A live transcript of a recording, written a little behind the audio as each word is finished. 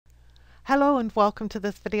Hello and welcome to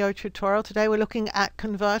this video tutorial. Today we're looking at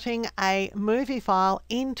converting a movie file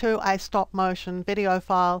into a stop motion video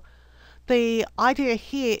file. The idea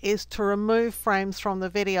here is to remove frames from the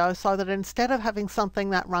video so that instead of having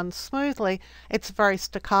something that runs smoothly, it's very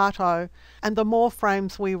staccato. And the more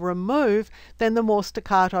frames we remove, then the more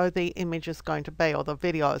staccato the image is going to be, or the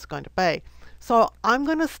video is going to be. So I'm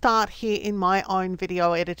going to start here in my own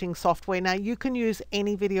video editing software. Now you can use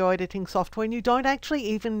any video editing software and you don't actually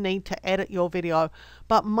even need to edit your video,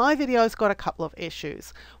 but my video's got a couple of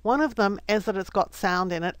issues. One of them is that it's got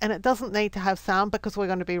sound in it, and it doesn't need to have sound because we're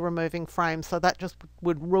going to be removing frames, so that just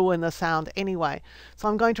would ruin the sound anyway. So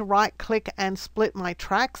I'm going to right click and split my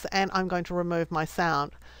tracks, and I'm going to remove my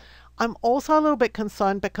sound. I'm also a little bit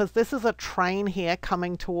concerned because this is a train here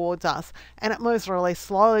coming towards us, and it moves really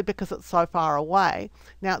slowly because it's so far away.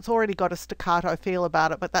 Now it's already got a staccato feel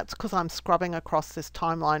about it, but that's because I'm scrubbing across this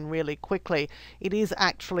timeline really quickly. It is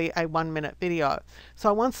actually a 1-minute video.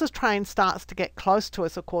 So once this train starts to get close to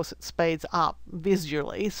us, of course it speeds up,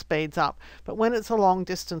 visually speeds up, but when it's a long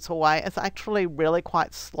distance away, it's actually really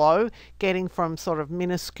quite slow, getting from sort of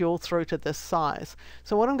minuscule through to this size.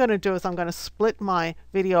 So what I'm going to do is I'm going to split my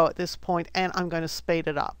video at this point and I'm going to speed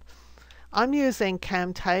it up. I'm using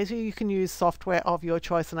Camtasia. You can use software of your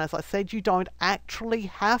choice, and as I said, you don't actually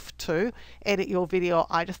have to edit your video.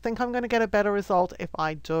 I just think I'm going to get a better result if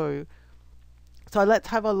I do. So let's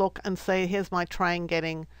have a look and see. Here's my train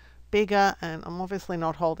getting bigger, and I'm obviously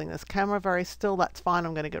not holding this camera very still. That's fine.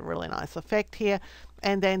 I'm going to get a really nice effect here,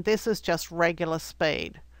 and then this is just regular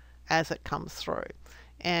speed as it comes through.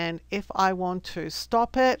 And if I want to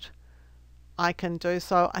stop it, I can do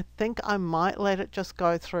so. I think I might let it just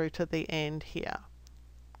go through to the end here.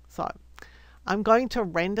 So I'm going to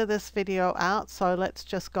render this video out, so let's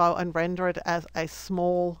just go and render it as a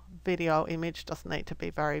small video image. Doesn't need to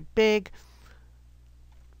be very big.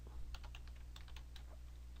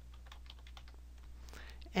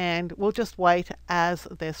 And we'll just wait as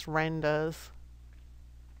this renders.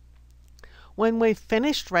 When we've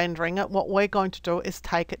finished rendering it, what we're going to do is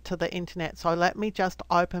take it to the internet. So let me just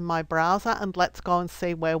open my browser and let's go and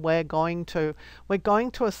see where we're going to. We're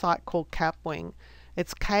going to a site called Kapwing.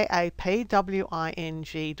 It's kapwing.com.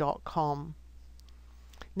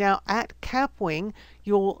 Now at Kapwing,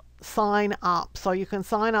 you'll sign up. So you can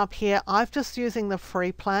sign up here. I'm just using the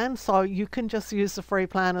free plan, so you can just use the free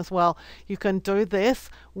plan as well. You can do this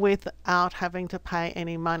without having to pay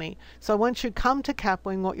any money. So once you come to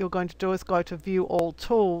Kapwing, what you're going to do is go to View All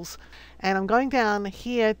Tools, and I'm going down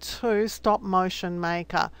here to Stop Motion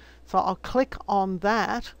Maker. So I'll click on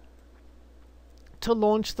that to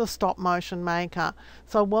launch the stop motion maker.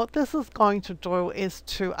 So what this is going to do is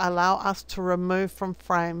to allow us to remove from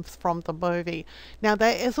frames from the movie. Now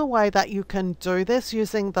there is a way that you can do this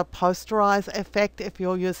using the posterize effect if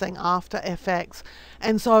you're using After Effects.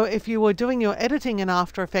 And so if you were doing your editing in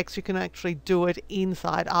After Effects, you can actually do it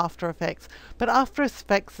inside After Effects. But After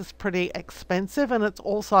Effects is pretty expensive, and it's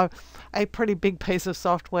also a pretty big piece of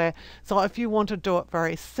software. So if you want to do it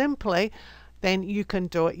very simply, then you can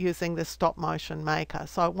do it using the stop motion maker.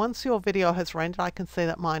 So once your video has rendered, I can see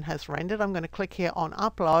that mine has rendered. I'm going to click here on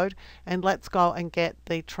upload, and let's go and get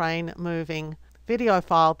the train moving video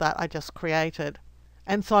file that I just created.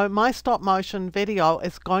 And so my stop motion video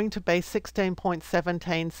is going to be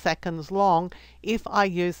 16.17 seconds long if I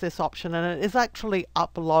use this option, and it is actually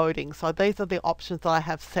uploading. So these are the options that I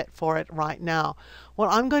have set for it right now.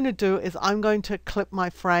 What I'm going to do is I'm going to clip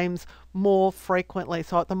my frames more frequently.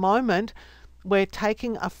 So at the moment, we're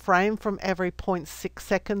taking a frame from every 0.6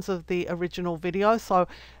 seconds of the original video. So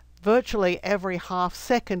virtually every half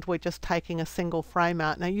second, we're just taking a single frame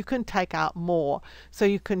out. Now you can take out more. So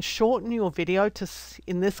you can shorten your video to,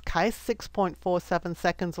 in this case, 6.47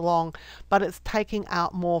 seconds long, but it's taking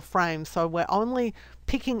out more frames. So we're only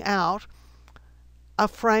picking out a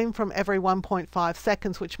frame from every 1.5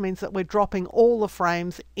 seconds, which means that we're dropping all the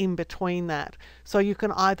frames in between that. So you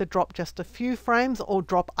can either drop just a few frames or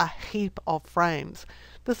drop a heap of frames.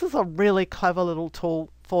 This is a really clever little tool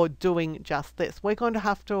for doing just this. We're going to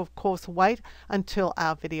have to, of course, wait until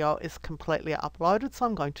our video is completely uploaded, so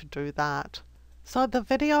I'm going to do that. So the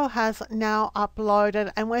video has now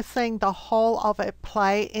uploaded, and we're seeing the whole of it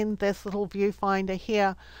play in this little viewfinder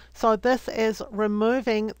here. So this is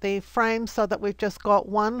removing the frames so that we've just got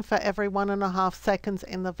one for every 1.5 seconds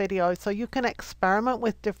in the video. So you can experiment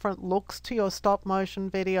with different looks to your stop motion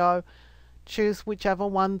video. Choose whichever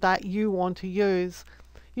one that you want to use.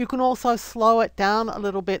 You can also slow it down a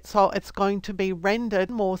little bit so it's going to be rendered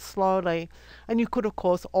more slowly. And you could of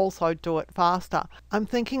course also do it faster. I'm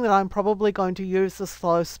thinking that I'm probably going to use the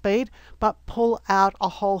slow speed but pull out a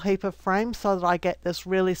whole heap of frames so that I get this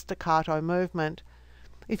really staccato movement.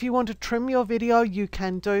 If you want to trim your video, you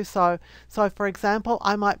can do so. So for example,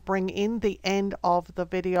 I might bring in the end of the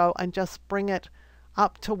video and just bring it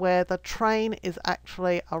up to where the train is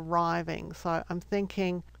actually arriving. So I'm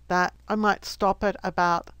thinking that I might stop it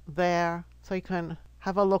about there so you can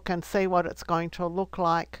have a look and see what it's going to look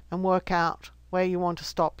like and work out where you want to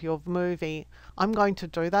stop your movie. I'm going to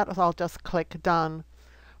do that, so I'll just click done.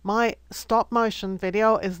 My stop motion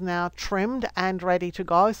video is now trimmed and ready to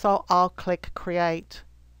go, so I'll click create.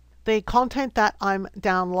 The content that I'm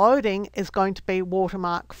downloading is going to be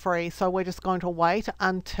watermark free, so we're just going to wait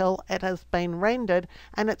until it has been rendered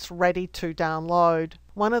and it's ready to download.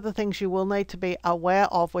 One of the things you will need to be aware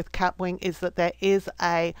of with Kapwing is that there is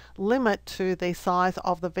a limit to the size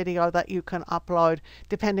of the video that you can upload,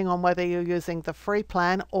 depending on whether you're using the free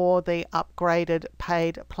plan or the upgraded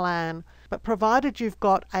paid plan. But provided you've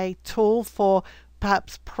got a tool for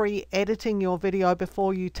perhaps pre-editing your video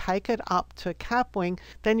before you take it up to Kapwing,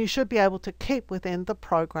 then you should be able to keep within the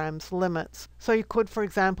program's limits. So you could, for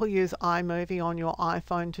example, use iMovie on your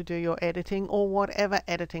iPhone to do your editing or whatever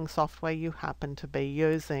editing software you happen to be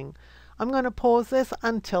using. I'm going to pause this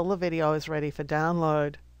until the video is ready for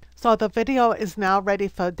download. So the video is now ready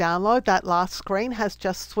for download. That last screen has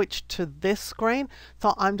just switched to this screen.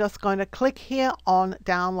 So I'm just going to click here on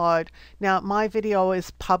download. Now my video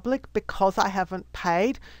is public because I haven't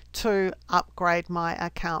paid to upgrade my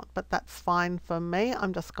account, but that's fine for me.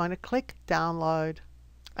 I'm just going to click download.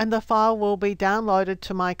 And the file will be downloaded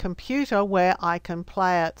to my computer where I can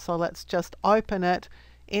play it. So let's just open it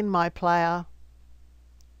in my player.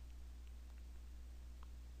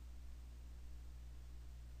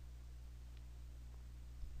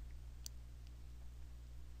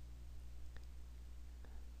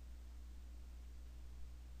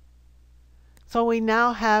 So we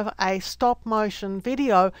now have a stop motion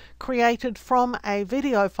video created from a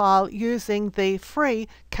video file using the free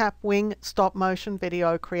Kapwing stop motion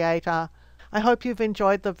video creator. I hope you've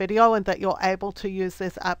enjoyed the video and that you're able to use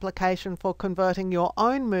this application for converting your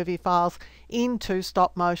own movie files into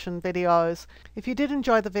stop motion videos. If you did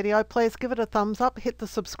enjoy the video, please give it a thumbs up, hit the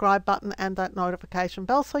subscribe button and that notification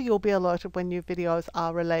bell so you'll be alerted when new videos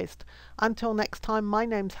are released. Until next time, my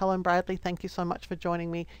name's Helen Bradley. Thank you so much for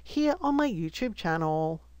joining me here on my YouTube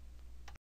channel.